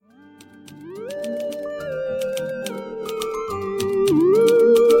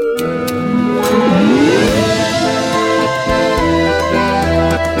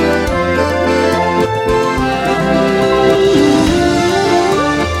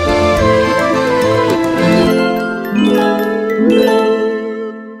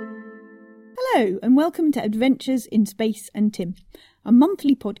welcome to Adventures in Space and Tim, a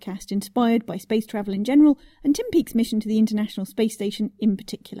monthly podcast inspired by space travel in general and Tim Peake's mission to the International Space Station in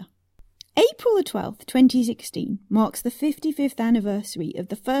particular. April the 12th, 2016 marks the 55th anniversary of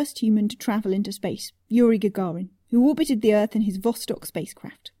the first human to travel into space, Yuri Gagarin, who orbited the Earth in his Vostok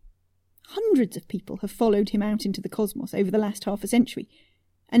spacecraft. Hundreds of people have followed him out into the cosmos over the last half a century,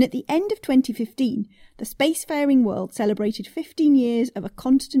 and at the end of 2015, the spacefaring world celebrated 15 years of a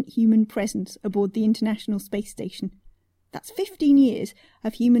constant human presence aboard the International Space Station. That's 15 years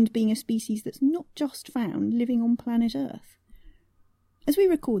of humans being a species that's not just found living on planet Earth. As we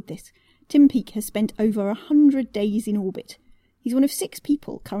record this, Tim Peake has spent over 100 days in orbit. He's one of 6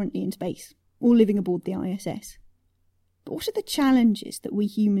 people currently in space, all living aboard the ISS. But what are the challenges that we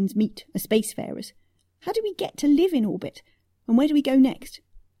humans meet as spacefarers? How do we get to live in orbit? And where do we go next?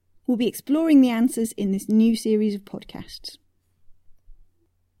 We'll be exploring the answers in this new series of podcasts.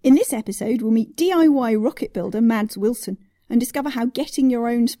 In this episode, we'll meet DIY rocket builder Mads Wilson and discover how getting your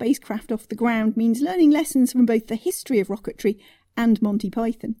own spacecraft off the ground means learning lessons from both the history of rocketry and Monty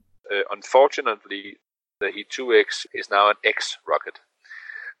Python. Unfortunately, the He-2X is now an X rocket.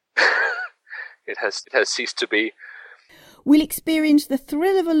 It has ceased to be. We'll experience the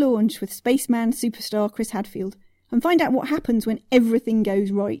thrill of a launch with spaceman superstar Chris Hadfield and find out what happens when everything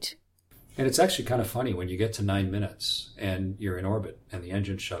goes right. And it's actually kind of funny when you get to 9 minutes and you're in orbit and the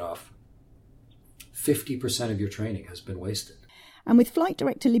engine's shut off. 50% of your training has been wasted. And with flight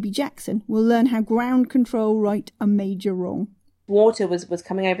director Libby Jackson, we'll learn how ground control right a major wrong. Water was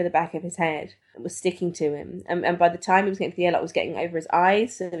coming over the back of his head. It was sticking to him. And by the time he was getting to the airlock, it was getting over his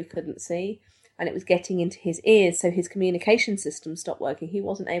eyes so he couldn't see. And it was getting into his ears, so his communication system stopped working. He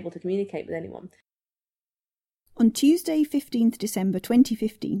wasn't able to communicate with anyone. On Tuesday, 15th December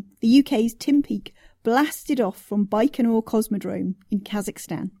 2015, the UK's Tim Peake blasted off from Baikonur Cosmodrome in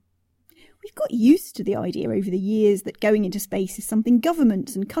Kazakhstan. We've got used to the idea over the years that going into space is something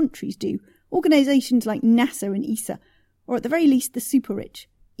governments and countries do, organisations like NASA and ESA, or at the very least the super-rich,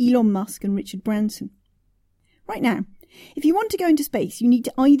 Elon Musk and Richard Branson. Right now, if you want to go into space, you need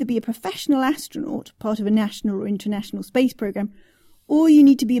to either be a professional astronaut, part of a national or international space programme, or you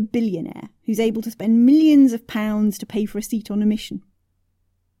need to be a billionaire who's able to spend millions of pounds to pay for a seat on a mission.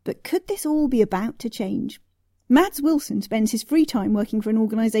 But could this all be about to change? Mads Wilson spends his free time working for an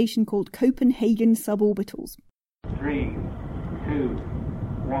organisation called Copenhagen Suborbitals. 3, 2,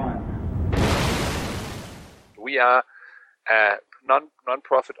 1. We are a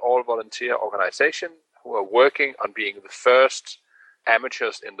non-profit, all-volunteer organisation who are working on being the first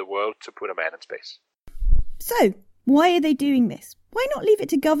amateurs in the world to put a man in space. So, why are they doing this? Why not leave it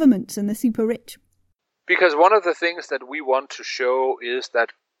to governments and the super-rich? Because one of the things that we want to show is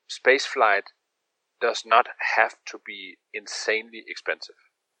that spaceflight does not have to be insanely expensive.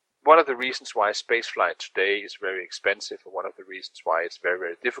 One of the reasons why spaceflight today is very expensive, and one of the reasons why it's very,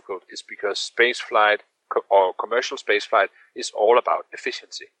 very difficult, is because spaceflight or commercial spaceflight is all about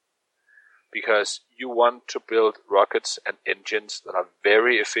efficiency. Because you want to build rockets and engines that are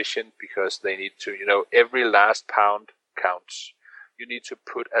very efficient because they need to, every last pound counts. You need to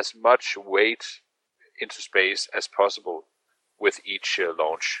put as much weight into space as possible with each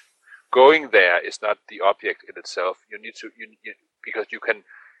launch. Going there is not the object in itself. You need to, because you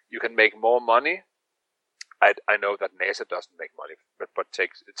can make more money. I know that NASA doesn't make money, but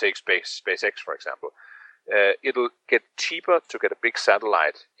take SpaceX for example. It'll get cheaper to get a big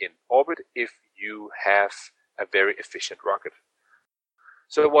satellite in orbit if you have a very efficient rocket.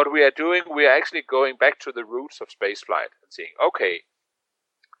 So what we are doing, we are actually going back to the roots of spaceflight and saying, okay,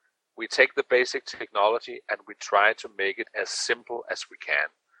 we take the basic technology and we try to make it as simple as we can.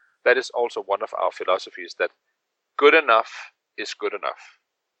 That is also one of our philosophies, that good enough is good enough.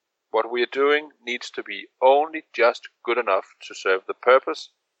 What we are doing needs to be only just good enough to serve the purpose,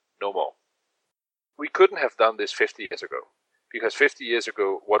 no more. We couldn't have done this 50 years ago, because 50 years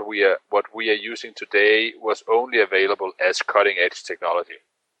ago, what we are using today was only available as cutting-edge technology.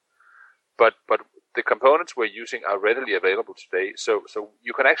 But the components we're using are readily available today, so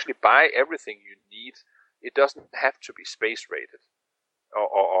you can actually buy everything you need. It doesn't have to be space-rated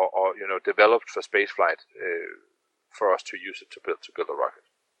or developed for spaceflight for us to use it to build a rocket.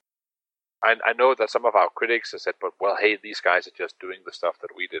 I know that some of our critics have said, but well, hey, these guys are just doing the stuff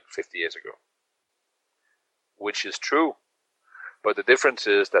that we did 50 years ago. Which is true, but the difference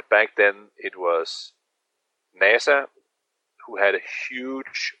is that back then it was NASA who had a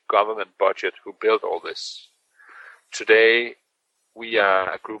huge government budget who built all this. Today we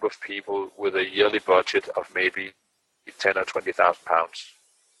are a group of people with a yearly budget of maybe 10 or 20,000 pounds,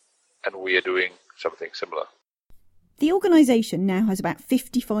 and we are doing something similar. The organisation now has about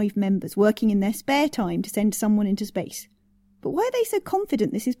 55 members working in their spare time to send someone into space. But why are they so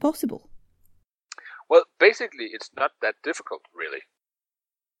confident this is possible? Well, basically, it's not that difficult, really.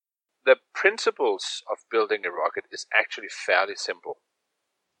 The principles of building a rocket is actually fairly simple.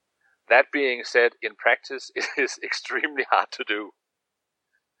 That being said, in practice, it is extremely hard to do.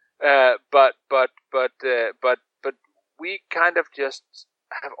 But we kind of just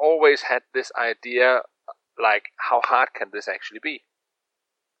have always had this idea, like, how hard can this actually be?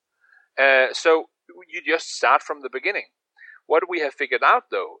 So you just start from the beginning. What we have figured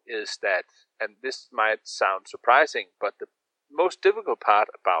out, though, is that, and this might sound surprising, but the most difficult part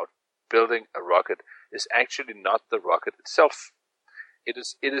about building a rocket is actually not the rocket itself. It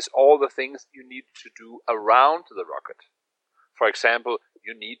is all the things you need to do around the rocket. For example,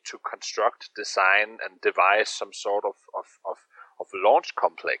 you need to construct, design, and devise some sort of launch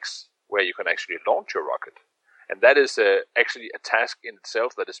complex where you can actually launch your rocket. And that is actually a task in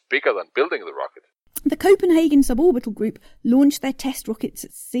itself that is bigger than building the rocket. The Copenhagen suborbital group launched their test rockets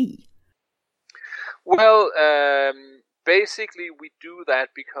at sea. Well, basically we do that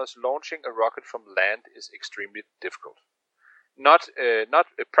because launching a rocket from land is extremely difficult. Not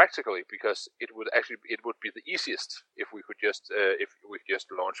practically, because it would be the easiest if we could just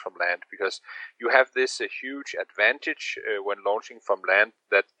launch from land, because you have this huge advantage when launching from land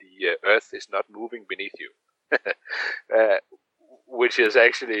that the Earth is not moving beneath you, which is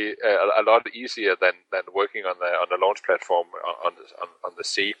actually a lot easier than working on the launch platform on the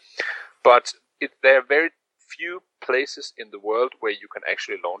sea. But there are very few places in the world where you can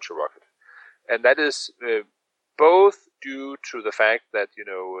actually launch a rocket, and that is both due to the fact that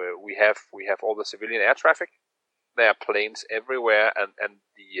we have all the civilian air traffic. There are planes everywhere, and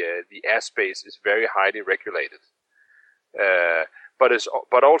the airspace is very highly regulated.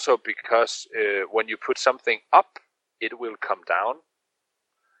 But also because when you put something up, it will come down,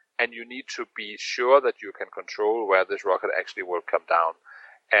 and you need to be sure that you can control where this rocket actually will come down.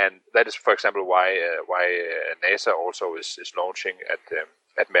 And that is, for example, why NASA also is launching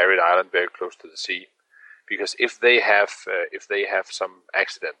at Merritt Island, very close to the sea. Because if they have some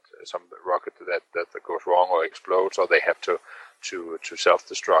accident, some rocket that goes wrong or explodes, or they have to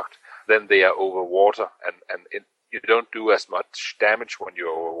self-destruct, then they are over water, and you don't do as much damage when you're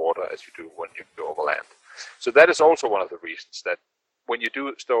over water as you do when you're over land. So that is also one of the reasons that when you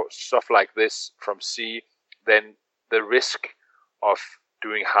do stuff like this from sea, then the risk of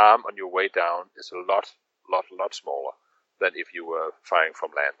doing harm on your way down is a lot smaller than if you were firing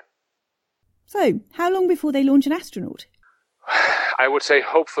from land. So, how long before they launch an astronaut? I would say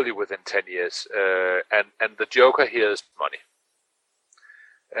hopefully within 10 years. And the joker here is money.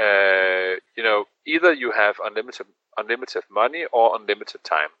 Either you have unlimited money or unlimited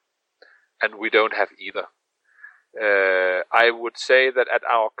time. And we don't have either. I would say that at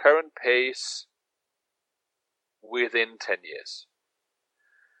our current pace, within 10 years.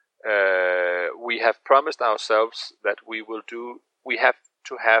 We have promised ourselves that we have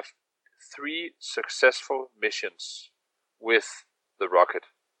to have 3 successful missions with the rocket,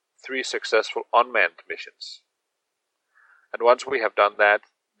 3 successful unmanned missions. And once we have done that,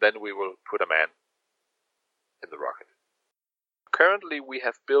 then we will put a man in the rocket. Currently, we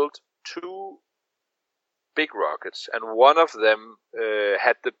have built 2 big rockets, and one of them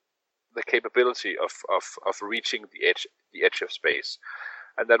had the capability of reaching the edge of space.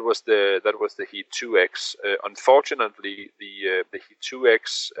 And that was the Heat 2X. Unfortunately, the Heat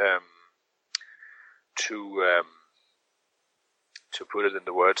 2X, to put it in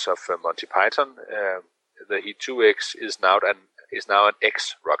the words of Monty Python, the Heat 2X is now an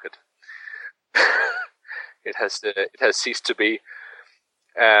X rocket. It has ceased to be.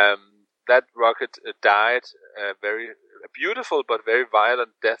 That rocket died a beautiful but very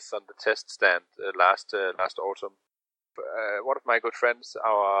violent death on the test stand last autumn. One of my good friends,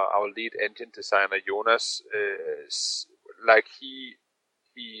 our lead engine designer Jonas, he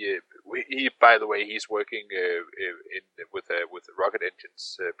by the way, he's working with rocket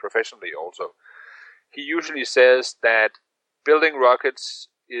engines professionally also. He usually says that building rockets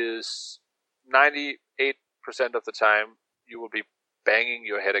is 98% of the time you will be banging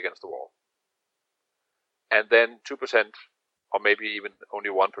your head against the wall, and then 2%, or maybe even only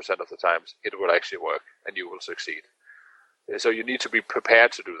 1% of the times, it will actually work and you will succeed. So you need to be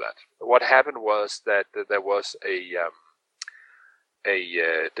prepared to do that. What happened was that there was a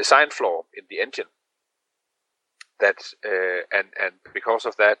design flaw in the engine. That and because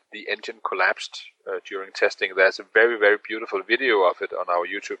of that, the engine collapsed during testing. There's a very, very beautiful video of it on our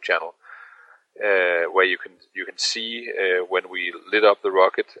YouTube channel, where you can see when we lit up the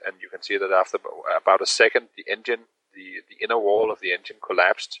rocket, and you can see that after about a second, the engine, inner wall of the engine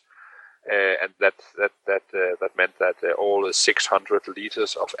collapsed, and that meant that all 600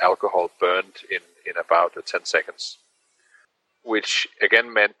 liters of alcohol burned in about 10 seconds, which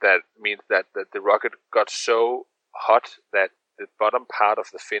again means that the rocket got so hot that the bottom part of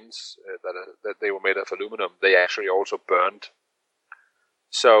the fins that they were made of aluminum, they actually also burned.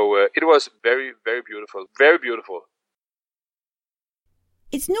 So it was very, very beautiful, very beautiful.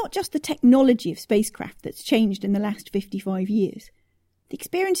 It's not just the technology of spacecraft that's changed in the last 55 years. The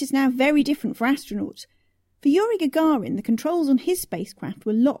experience is now very different for astronauts. For Yuri Gagarin, the controls on his spacecraft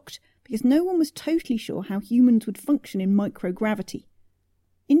were locked because no one was totally sure how humans would function in microgravity.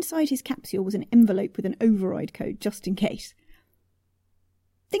 Inside his capsule was an envelope with an override code, just in case.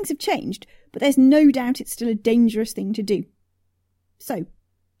 Things have changed, but there's no doubt it's still a dangerous thing to do. So,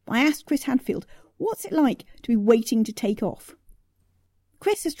 I asked Chris Hadfield, what's it like to be waiting to take off?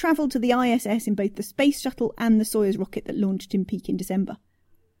 Chris has travelled to the ISS in both the Space Shuttle and the Soyuz rocket that launched Tim Peake in December.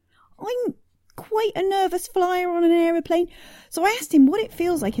 I'm quite a nervous flyer on an aeroplane, so I asked him what it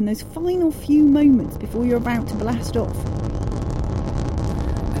feels like in those final few moments before you're about to blast off.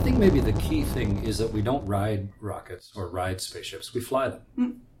 I think maybe the key thing is that we don't ride rockets or ride spaceships, we fly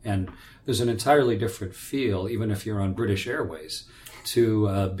them. And there's an entirely different feel, even if you're on British Airways,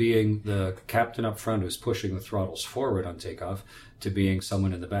 to being the captain up front who's pushing the throttles forward on takeoff, to being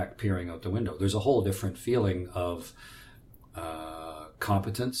someone in the back peering out the window. There's a whole different feeling of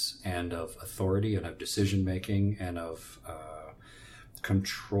competence and of authority and of decision-making and of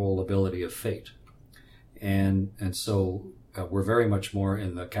controllability of fate. And so we're very much more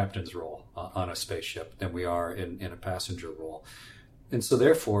in the captain's role on a spaceship than we are in a passenger role. And so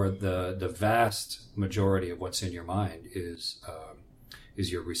therefore, the vast majority of what's in your mind is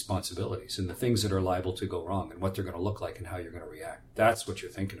your responsibilities and the things that are liable to go wrong and what they're going to look like and how you're going to react. That's what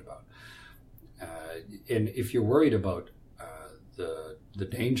you're thinking about. And if you're worried about the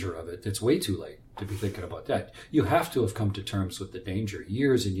danger of it, it's way too late to be thinking about that. You have to have come to terms with the danger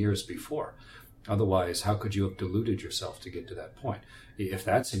years and years before. Otherwise, how could you have deluded yourself to get to that point? If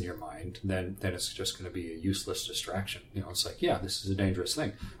that's in your mind, then it's just going to be a useless distraction. It's like, yeah, this is a dangerous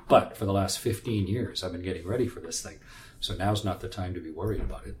thing. But for the last 15 years, I've been getting ready for this thing. So now's not the time to be worried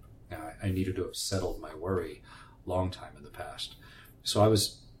about it. I needed to have settled my worry long time in the past. So I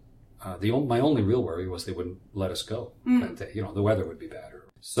was, my only real worry was they wouldn't let us go. That day. The weather would be bad.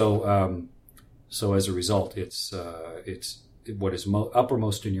 So as a result, it's what is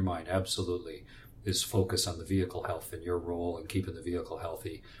uppermost in your mind, absolutely, is focus on the vehicle health and your role in keeping the vehicle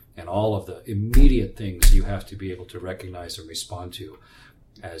healthy and all of the immediate things you have to be able to recognize and respond to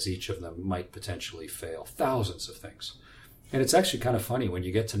as each of them might potentially fail. Thousands of things. And it's actually kind of funny when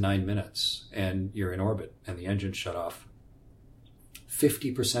you get to 9 minutes and you're in orbit and the engine's shut off,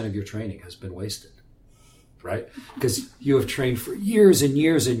 50% of your training has been wasted, right? Because you have trained for years and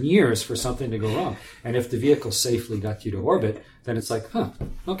years and years for something to go wrong. And if the vehicle safely got you to orbit, then it's like,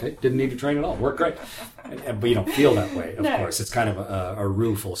 okay, didn't need to train at all. Worked great. But you don't feel that way, of course. It's kind of a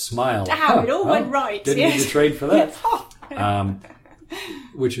rueful smile. It all went right. Didn't need to train for that.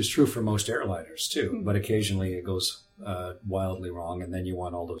 Which is true for most airliners, too. But occasionally it goes wildly wrong, and then you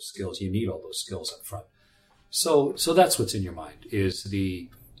want all those skills. You need all those skills up front. So that's what's in your mind, is the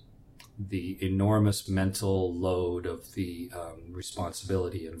enormous mental load of the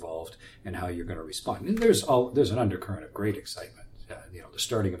responsibility involved and how you're going to respond. And there's an undercurrent of great excitement. The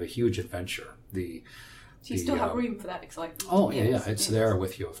starting of a huge adventure. So you still have room for that excitement. Oh yeah, it's there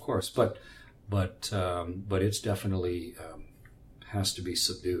with you, of course. But it's definitely has to be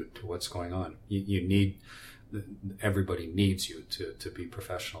subdued to what's going on. You need, everybody needs you to be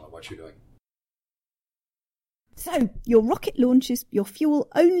professional at what you're doing. So, your rocket launches, your fuel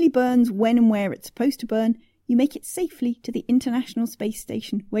only burns when and where it's supposed to burn. You make it safely to the International Space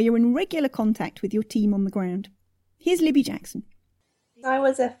Station, where you're in regular contact with your team on the ground. Here's Libby Jackson. I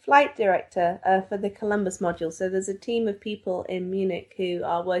was a flight director for the Columbus module, so there's a team of people in Munich who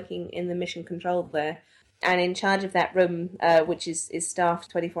are working in the mission control there. And in charge of that room, which is staffed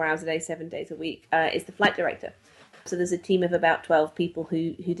 24 hours a day, 7 days a week, is the flight director. So there's a team of about 12 people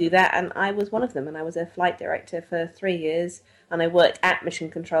who do that, and I was one of them, and I was a flight director for 3 years, and I worked at Mission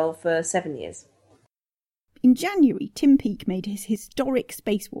Control for 7 years. In January, Tim Peake made his historic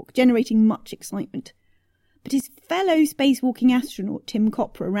spacewalk, generating much excitement. But his fellow spacewalking astronaut Tim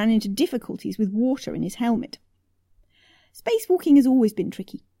Copra ran into difficulties with water in his helmet. Spacewalking has always been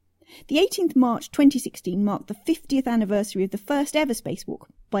tricky. The 18th March 2016 marked the 50th anniversary of the first ever spacewalk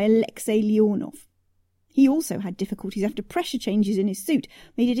by Alexei Leonov. He also had difficulties after pressure changes in his suit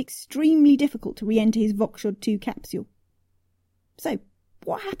made it extremely difficult to re-enter his Vokshod 2 capsule. So,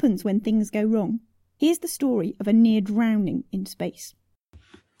 what happens when things go wrong? Here's the story of a near drowning in space.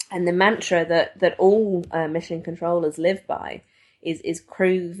 And the mantra that all mission controllers live by is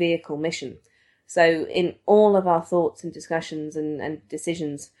crew vehicle mission. So in all of our thoughts and discussions and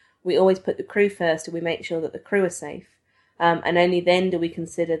decisions, we always put the crew first, and we make sure that the crew are safe. And only then do we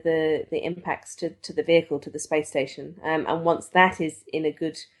consider the impacts to the vehicle, to the space station. And once that is in a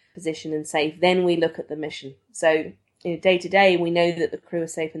good position and safe, then we look at the mission. So day to day, we know that the crew are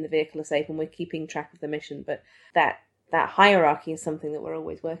safe and the vehicle are safe, and we're keeping track of the mission. But that hierarchy is something that we're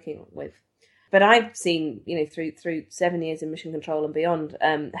always working with. But I've seen, through 7 years in mission control and beyond,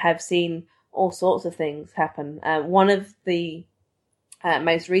 have seen all sorts of things happen. One of the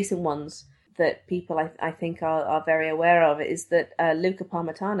most recent ones that people I think are very aware of is that Luca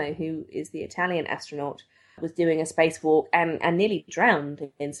Parmitano, who is the Italian astronaut, was doing a spacewalk and nearly drowned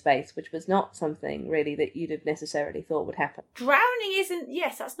in space, which was not something really that you'd have necessarily thought would happen. Drowning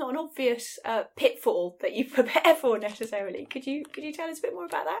that's not an obvious pitfall that you prepare for necessarily. Could you tell us a bit more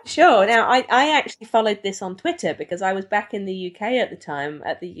about that? Sure. Now, I actually followed this on Twitter because I was back in the UK at the time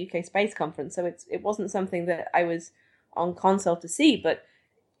at the UK Space Conference, so it wasn't something that I was on console to see, but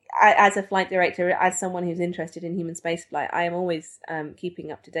as a flight director, as someone who's interested in human spaceflight, I am always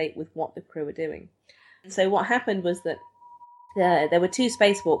keeping up to date with what the crew are doing. So what happened was that there were 2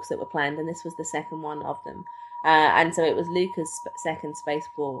 spacewalks that were planned, and this was the second one of them. And so it was Luca's second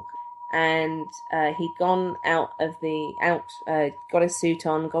spacewalk, and he'd gone got his suit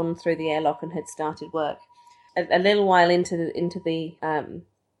on, gone through the airlock, and had started work. A little while into the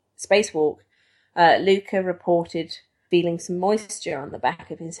spacewalk, Luca reported feeling some moisture on the back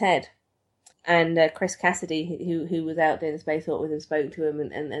of his head. And Chris Cassidy, who was out doing the spacewalk with him, spoke to him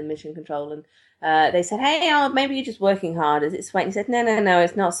and mission control, and they said, "Hey, maybe you're just working hard. Is it sweat?" And he said, "No,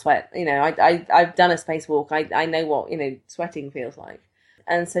 it's not sweat. I've done a spacewalk. I know what sweating feels like."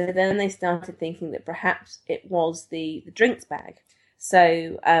 And so then they started thinking that perhaps it was the drinks bag.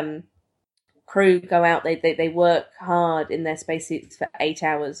 So crew go out, they work hard in their spacesuits for 8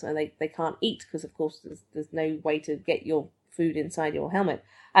 hours, and they can't eat because, of course, there's no way to get your food inside your helmet.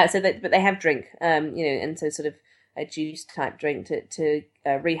 But they have drink, and so sort of a juice type drink to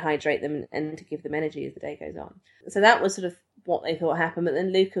rehydrate them and to give them energy as the day goes on. So that was sort of what they thought happened. But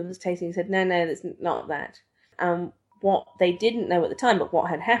then Luca was tasting and said, no, that's not that. What they didn't know at the time, but what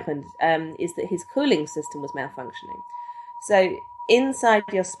had happened, is that his cooling system was malfunctioning. So inside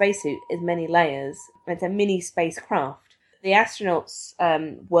your spacesuit is many layers. It's a mini spacecraft. The astronauts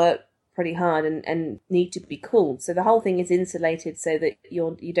work pretty hard and need to be cooled. So the whole thing is insulated so that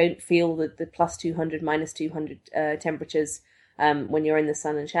you don't feel the plus 200, minus 200 temperatures when you're in the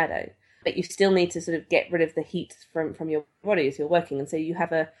sun and shadow. But you still need to sort of get rid of the heat from your body as you're working. And so you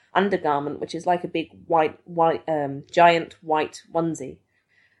have a undergarment, which is like a big giant white onesie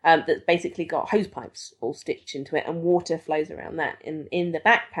that's basically got hose pipes all stitched into it, and water flows around that. And in the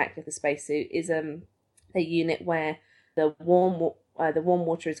backpack of the spacesuit is a unit where the warm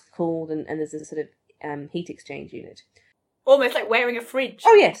water is cooled, and there's a sort of heat exchange unit. Almost like wearing a fridge.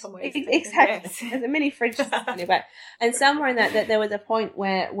 Oh, yes, exactly. Yes. There's a mini fridge in your back. And somewhere in that there was a point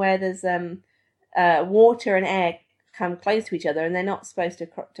where there's water and air come close to each other, and they're not supposed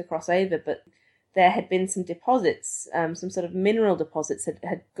to cross over, but there had been some deposits, some sort of mineral deposits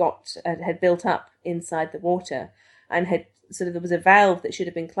had built up inside the water, and there was a valve that should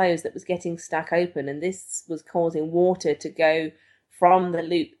have been closed that was getting stuck open, and this was causing water to go from the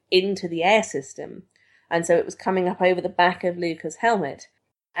loop into the air system. And so it was coming up over the back of Luca's helmet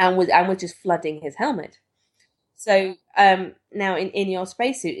and was just flooding his helmet. So now in your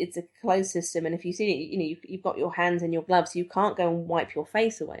spacesuit, it's a closed system. And if you see it, you've got your hands in your gloves. So you can't go and wipe your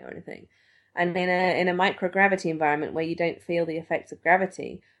face away or anything. And in a microgravity environment where you don't feel the effects of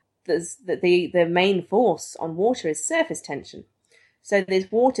gravity, the main force on water is surface tension. So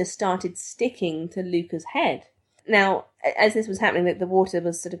this water started sticking to Luca's head. Now, as this was happening, the water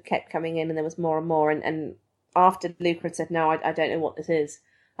was sort of kept coming in, and there was more and more. And after Luca had said, "No, I don't know what this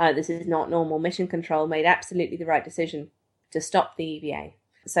is not normal," mission control made absolutely the right decision to stop the EVA.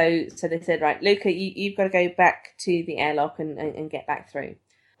 So they said, "Right, Luca, you've got to go back to the airlock and get back through."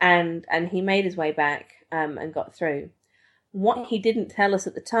 And he made his way back and got through. What he didn't tell us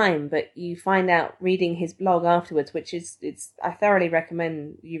at the time, but you find out reading his blog afterwards, which I thoroughly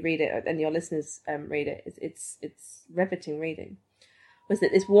recommend you read it and your listeners read it. It's riveting reading. Was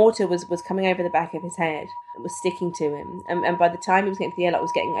that this water was coming over the back of his head, it was sticking to him, and by the time he was getting to the airlock, it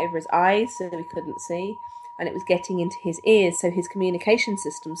was getting over his eyes so that he couldn't see, and it was getting into his ears, so his communication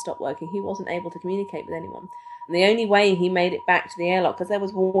system stopped working. He wasn't able to communicate with anyone, and the only way he made it back to the airlock, because there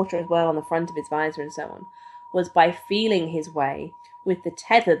was water as well on the front of his visor and so on, was by feeling his way with the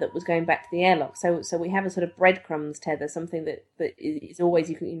tether that was going back to the airlock. So we have a sort of breadcrumbs tether, something that is always,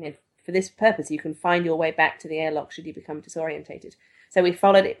 you can, for this purpose, you can find your way back to the airlock should you become disorientated. So we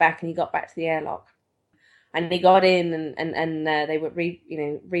followed it back, and he got back to the airlock. And he got in, and they would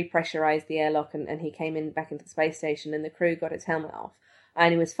repressurized the airlock, and he came back into the space station, and the crew got his helmet off,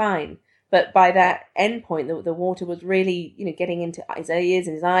 and he was fine. But by that end point, the water was really, getting into his ears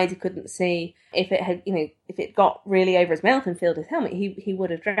and his eyes. He couldn't see. If it got really over his mouth and filled his helmet, he would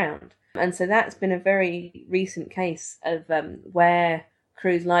have drowned. And so that's been a very recent case of where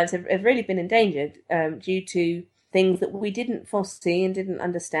crews' lives have really been endangered due to things that we didn't foresee and didn't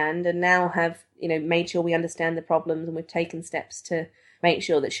understand, and now have, made sure we understand the problems, and we've taken steps to make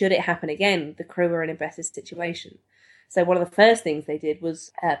sure that should it happen again, the crew are in a better situation. So one of the first things they did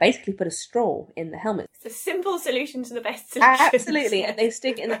was basically put a straw in the helmet. It's a simple solution to the best solution. Absolutely, and they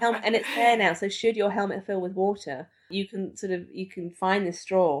stick it in the helmet, and it's there now. So should your helmet fill with water, you can find this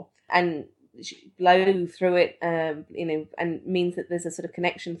straw and blow through it, and means that there's a sort of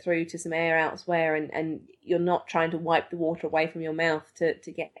connection through to some air elsewhere, and you're not trying to wipe the water away from your mouth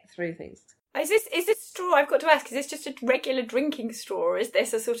to get through things. Is this straw, I've got to ask, is this just a regular drinking straw, or is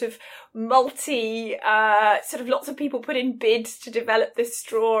this a sort of sort of lots of people put in bids to develop this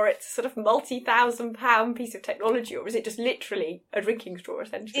straw, it's a sort of multi-1,000-pound piece of technology, or is it just literally a drinking straw,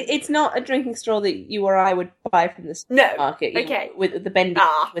 essentially? It's not a drinking straw that you or I would buy from the supermarket. Okay. With the bendy.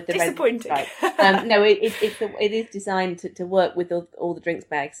 With the disappointing. No, it is designed to work with all the drinks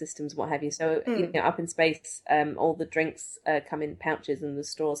bag systems, what have you. So, up in space, all the drinks come in pouches, and the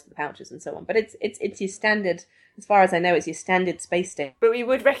straws for the pouches and so on. But it's your standard, as far as I know, it's your standard space station. But we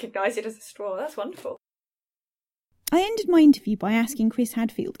would recognise it as a straw. That's wonderful. I ended my interview by asking Chris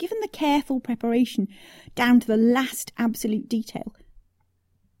Hadfield, given the careful preparation down to the last absolute detail,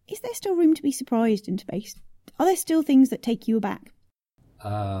 is there still room to be surprised in space? Are there still things that take you aback?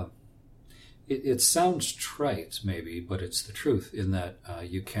 It sounds trite, maybe, but it's the truth in that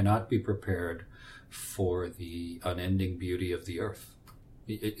you cannot be prepared for the unending beauty of the Earth.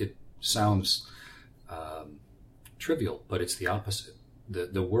 It sounds trivial, but it's the opposite.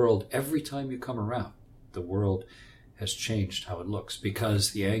 The world, every time you come around, the world has changed how it looks,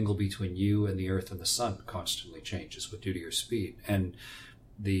 because the angle between you and the Earth and the sun constantly changes due to your speed, and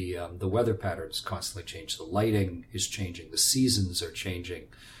the weather patterns constantly change. The lighting is changing, the seasons are changing,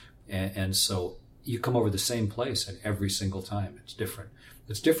 and so you come over the same place, and every single time it's different.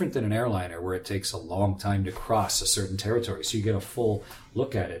 It's different than an airliner where it takes a long time to cross a certain territory. So you get a full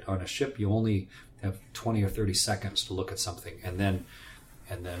look at it. On a ship, you only have 20 or 30 seconds to look at something, and then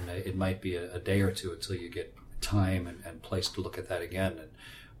it might be a day or two until you get time and place to look at that again.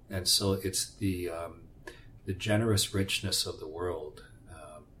 And so it's the generous richness of the world.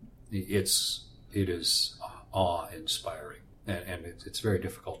 It is awe-inspiring, and it's very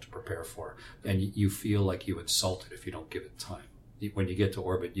difficult to prepare for. And you feel like you insult it if you don't give it time. When you get to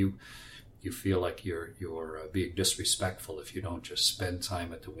orbit, you feel like you're being disrespectful if you don't just spend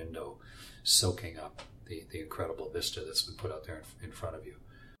time at the window soaking up the incredible vista that's been put out there in front of you.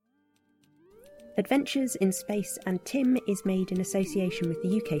 Adventures in Space and Tim is made in association with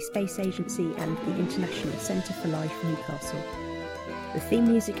the UK Space Agency and the International Centre for Life Newcastle. The theme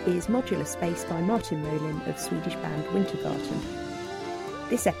music is Modular Space by Martin Molin of Swedish band Wintergarten.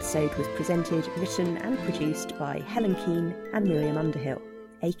 This episode was presented, written and produced by Helen Keen and Miriam Underhill,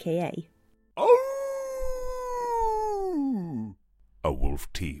 a.k.a. A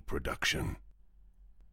Wolf Tea production.